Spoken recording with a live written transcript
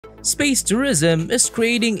Space tourism is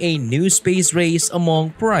creating a new space race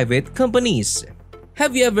among private companies.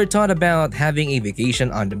 Have you ever thought about having a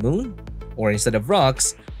vacation on the moon? Or instead of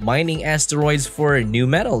rocks, mining asteroids for new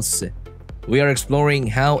metals? We are exploring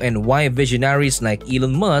how and why visionaries like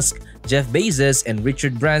Elon Musk, Jeff Bezos, and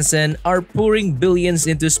Richard Branson are pouring billions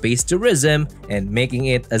into space tourism and making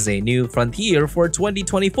it as a new frontier for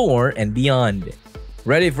 2024 and beyond.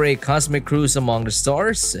 Ready for a cosmic cruise among the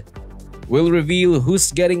stars? We'll reveal who's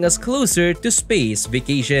getting us closer to space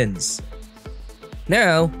vacations.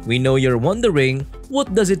 Now, we know you're wondering,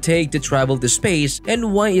 what does it take to travel to space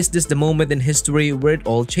and why is this the moment in history where it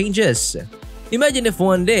all changes? Imagine if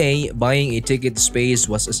one day, buying a ticket to space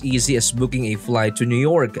was as easy as booking a flight to New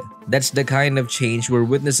York. That's the kind of change we're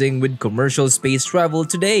witnessing with commercial space travel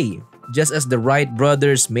today. Just as the Wright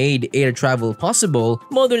brothers made air travel possible,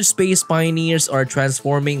 modern space pioneers are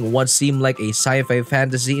transforming what seemed like a sci-fi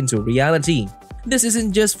fantasy into reality. This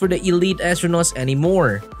isn't just for the elite astronauts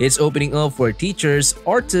anymore. It's opening up for teachers,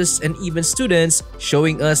 artists, and even students,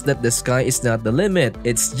 showing us that the sky is not the limit,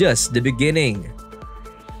 it's just the beginning.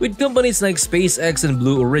 With companies like SpaceX and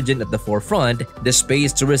Blue Origin at the forefront, the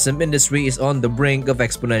space tourism industry is on the brink of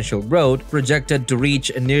exponential growth, projected to reach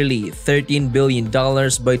nearly $13 billion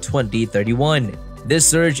by 2031. This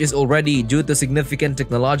surge is already due to significant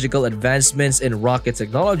technological advancements in rocket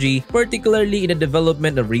technology, particularly in the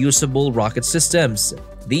development of reusable rocket systems.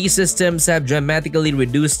 These systems have dramatically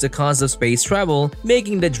reduced the cost of space travel,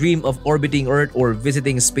 making the dream of orbiting Earth or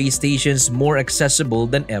visiting space stations more accessible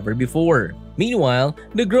than ever before. Meanwhile,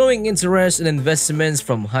 the growing interest and investments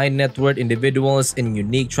from high-net-worth individuals in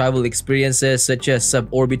unique travel experiences such as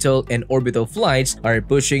suborbital and orbital flights are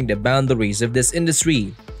pushing the boundaries of this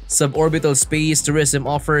industry. Suborbital space tourism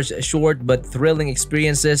offers short but thrilling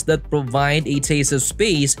experiences that provide a taste of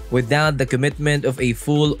space without the commitment of a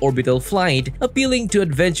full orbital flight, appealing to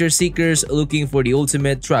adventure seekers looking for the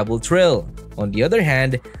ultimate travel thrill. On the other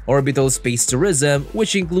hand, orbital space tourism,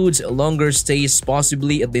 which includes longer stays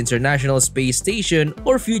possibly at the International Space Station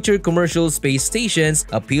or future commercial space stations,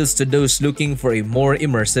 appeals to those looking for a more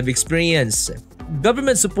immersive experience.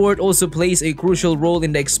 Government support also plays a crucial role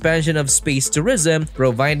in the expansion of space tourism,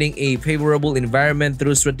 providing a favorable environment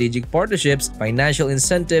through strategic partnerships, financial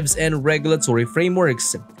incentives, and regulatory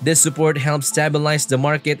frameworks. This support helps stabilize the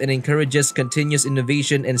market and encourages continuous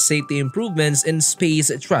innovation and safety improvements in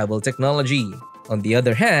space travel technology. On the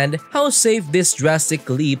other hand, how safe this drastic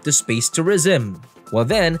leap to space tourism? Well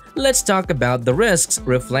then, let's talk about the risks,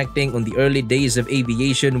 reflecting on the early days of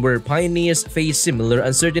aviation where pioneers faced similar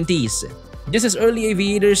uncertainties. Just as early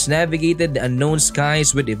aviators navigated the unknown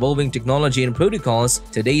skies with evolving technology and protocols,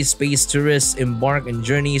 today's space tourists embark on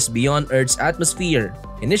journeys beyond Earth's atmosphere.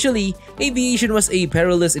 Initially, aviation was a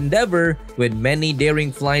perilous endeavor, with many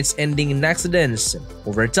daring flights ending in accidents.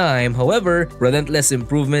 Over time, however, relentless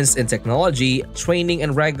improvements in technology, training,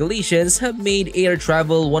 and regulations have made air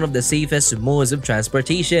travel one of the safest modes of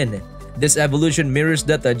transportation. This evolution mirrors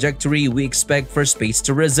the trajectory we expect for space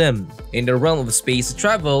tourism. In the realm of space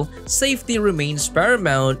travel, safety remains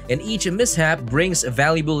paramount, and each mishap brings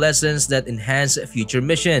valuable lessons that enhance future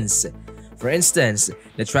missions. For instance,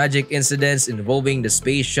 the tragic incidents involving the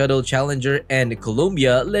Space Shuttle Challenger and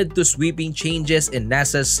Columbia led to sweeping changes in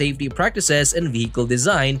NASA's safety practices and vehicle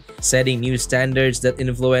design, setting new standards that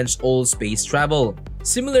influence all space travel.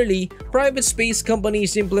 Similarly, private space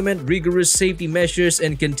companies implement rigorous safety measures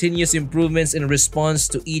and continuous improvements in response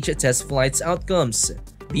to each test flight's outcomes.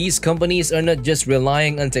 These companies are not just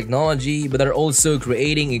relying on technology, but are also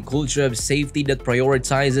creating a culture of safety that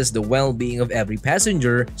prioritizes the well-being of every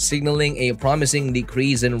passenger, signaling a promising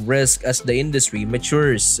decrease in risk as the industry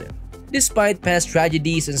matures. Despite past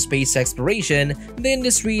tragedies in space exploration, the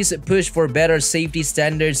industry's push for better safety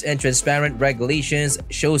standards and transparent regulations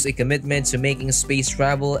shows a commitment to making space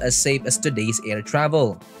travel as safe as today's air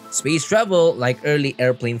travel. Space travel, like early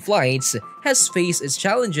airplane flights, has faced its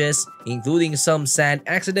challenges, including some sad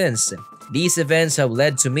accidents. These events have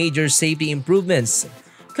led to major safety improvements.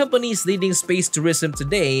 Companies leading space tourism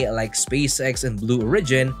today, like SpaceX and Blue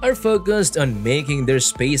Origin, are focused on making their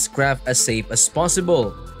spacecraft as safe as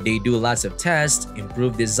possible. They do lots of tests,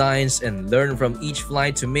 improve designs, and learn from each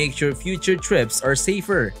flight to make sure future trips are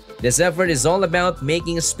safer. This effort is all about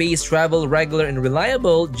making space travel regular and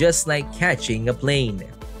reliable, just like catching a plane.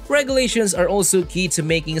 Regulations are also key to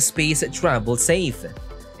making space travel safe.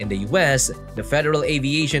 In the US, the Federal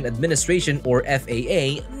Aviation Administration, or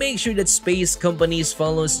FAA, makes sure that space companies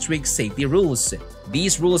follow strict safety rules.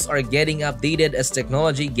 These rules are getting updated as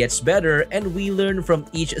technology gets better and we learn from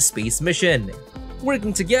each space mission.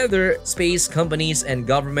 Working together, space companies and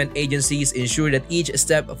government agencies ensure that each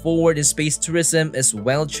step forward in space tourism is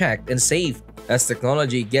well checked and safe. As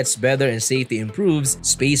technology gets better and safety improves,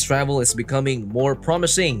 space travel is becoming more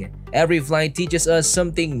promising. Every flight teaches us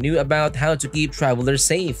something new about how to keep travelers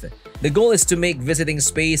safe. The goal is to make visiting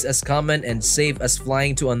space as common and safe as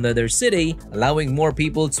flying to another city, allowing more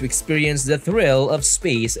people to experience the thrill of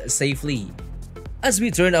space safely. As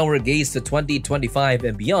we turn our gaze to 2025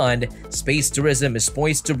 and beyond, space tourism is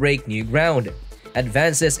poised to break new ground.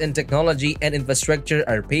 Advances in technology and infrastructure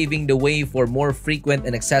are paving the way for more frequent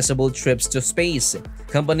and accessible trips to space.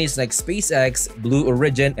 Companies like SpaceX, Blue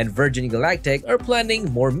Origin, and Virgin Galactic are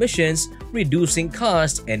planning more missions, reducing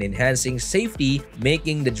costs and enhancing safety,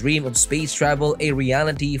 making the dream of space travel a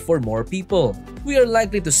reality for more people. We are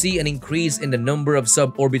likely to see an increase in the number of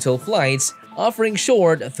suborbital flights, offering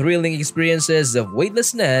short, thrilling experiences of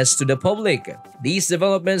weightlessness to the public. These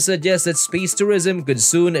developments suggest that space tourism could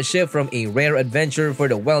soon shift from a rare adventure for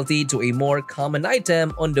the wealthy to a more common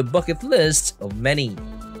item on the bucket list of many.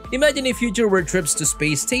 Imagine a future where trips to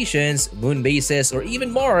space stations, moon bases, or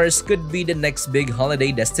even Mars could be the next big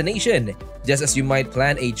holiday destination. Just as you might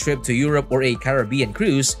plan a trip to Europe or a Caribbean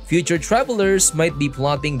cruise, future travelers might be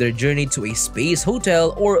plotting their journey to a space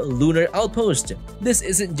hotel or lunar outpost. This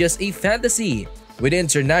isn't just a fantasy. With the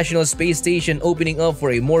International Space Station opening up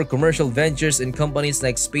for a more commercial ventures and companies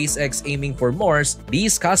like SpaceX aiming for Mars,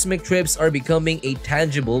 these cosmic trips are becoming a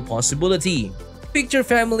tangible possibility. Picture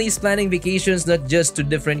families planning vacations not just to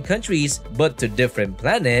different countries, but to different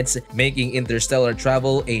planets, making interstellar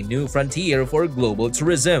travel a new frontier for global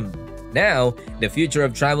tourism. Now, the future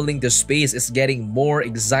of traveling to space is getting more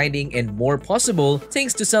exciting and more possible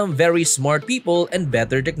thanks to some very smart people and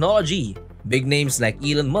better technology. Big names like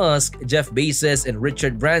Elon Musk, Jeff Bezos, and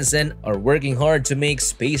Richard Branson are working hard to make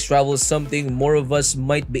space travel something more of us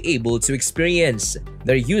might be able to experience.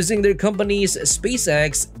 They're using their companies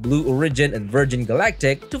SpaceX, Blue Origin, and Virgin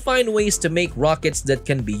Galactic to find ways to make rockets that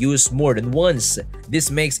can be used more than once. This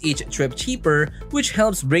makes each trip cheaper, which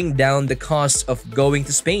helps bring down the cost of going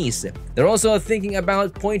to space. They're also thinking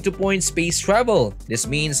about point-to-point space travel. This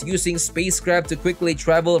means using spacecraft to quickly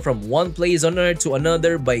travel from one place on Earth to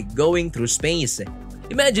another by going through space.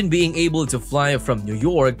 Imagine being able to fly from New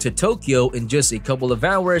York to Tokyo in just a couple of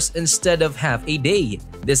hours instead of half a day.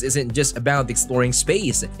 This isn't just about exploring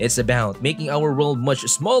space, it's about making our world much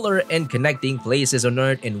smaller and connecting places on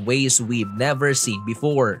Earth in ways we've never seen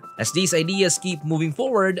before. As these ideas keep moving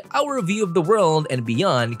forward, our view of the world and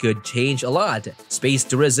beyond could change a lot. Space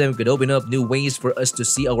tourism could open up new ways for us to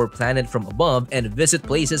see our planet from above and visit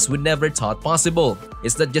places we never thought possible.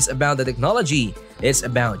 It's not just about the technology, it's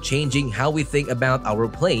about changing how we think about our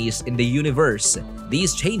place in the universe.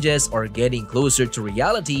 These changes are getting closer to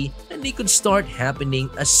reality and they could start happening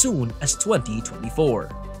as soon as 2024.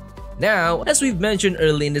 Now, as we've mentioned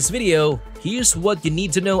early in this video, here's what you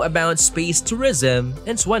need to know about space tourism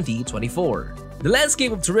in 2024. The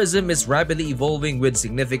landscape of tourism is rapidly evolving with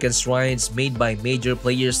significant strides made by major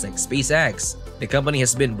players like SpaceX. The company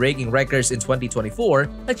has been breaking records in 2024,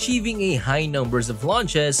 achieving a high numbers of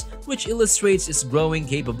launches, which illustrates its growing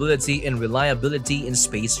capability and reliability in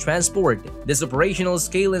space transport. This operational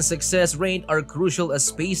scale and success rate are crucial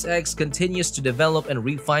as SpaceX continues to develop and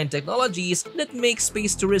refine technologies that make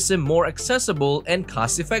space tourism more accessible and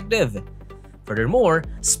cost-effective. Furthermore,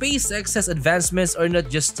 SpaceX's advancements are not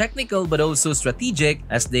just technical but also strategic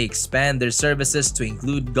as they expand their services to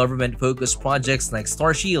include government-focused projects like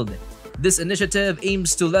Starshield. This initiative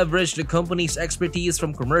aims to leverage the company's expertise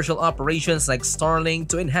from commercial operations like Starlink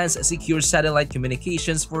to enhance secure satellite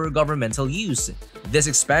communications for governmental use. This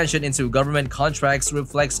expansion into government contracts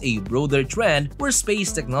reflects a broader trend where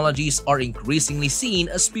space technologies are increasingly seen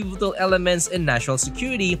as pivotal elements in national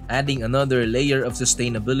security, adding another layer of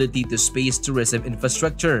sustainability to space tourism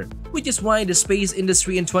infrastructure. Which is why the space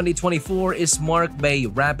industry in 2024 is marked by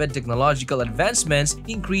rapid technological advancements,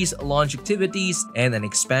 increased launch activities, and an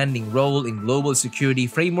expanding role in global security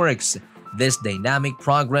frameworks. This dynamic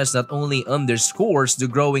progress not only underscores the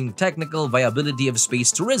growing technical viability of space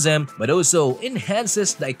tourism, but also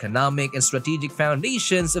enhances the economic and strategic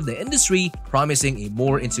foundations of the industry, promising a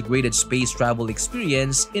more integrated space travel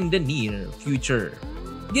experience in the near future.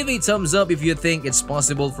 Give a thumbs up if you think it's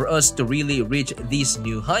possible for us to really reach these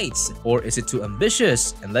new heights, or is it too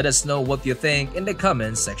ambitious? And let us know what you think in the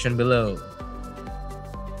comments section below.